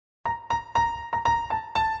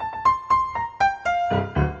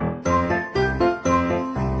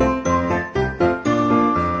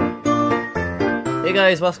Hey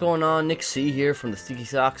guys, what's going on? Nick C here from the Sticky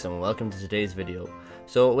Socks and welcome to today's video.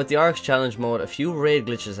 So with the Oryx challenge mode, a few raid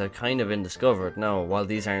glitches have kind of been discovered. Now, while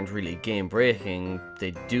these aren't really game breaking,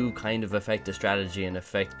 they do kind of affect the strategy and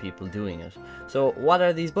affect people doing it. So what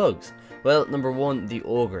are these bugs? Well, number one, the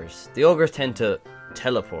ogres. The ogres tend to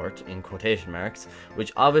teleport, in quotation marks,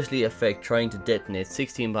 which obviously affect trying to detonate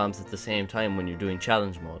 16 bombs at the same time when you're doing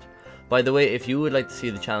challenge mode. By the way, if you would like to see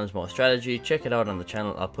the challenge mode strategy, check it out on the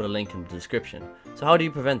channel. I'll put a link in the description. So how do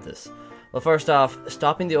you prevent this? Well, first off,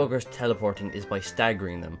 stopping the ogres teleporting is by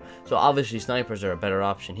staggering them. So obviously snipers are a better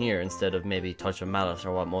option here instead of maybe touch of malice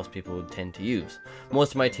or what most people would tend to use.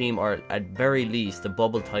 Most of my team are at very least the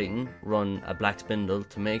bubble titan, run a black spindle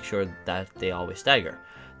to make sure that they always stagger.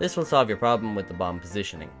 This will solve your problem with the bomb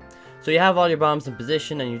positioning. So you have all your bombs in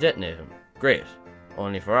position and you detonate them. Great.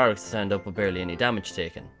 Only for Oryx to stand up with barely any damage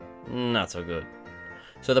taken. Not so good.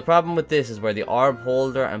 So the problem with this is where the orb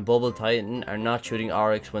holder and bubble titan are not shooting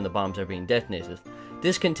Oryx when the bombs are being detonated.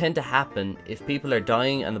 This can tend to happen if people are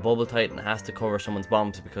dying and the bubble titan has to cover someone's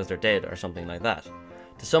bombs because they're dead or something like that.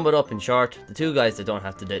 To sum it up in short, the two guys that don't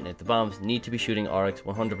have to detonate the bombs need to be shooting Oryx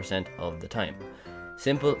 100% of the time.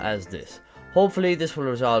 Simple as this. Hopefully this will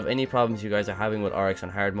resolve any problems you guys are having with Oryx on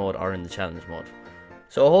hard mode or in the challenge mode.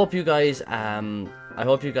 So I hope you guys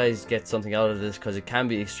get something out of this, because it can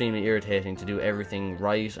be extremely irritating to do everything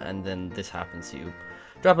right and then this happens to you.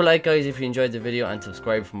 Drop a like guys if you enjoyed the video and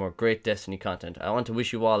subscribe for more great Destiny content. I want to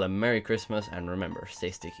wish you all a Merry Christmas and remember,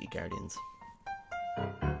 stay sticky, Guardians.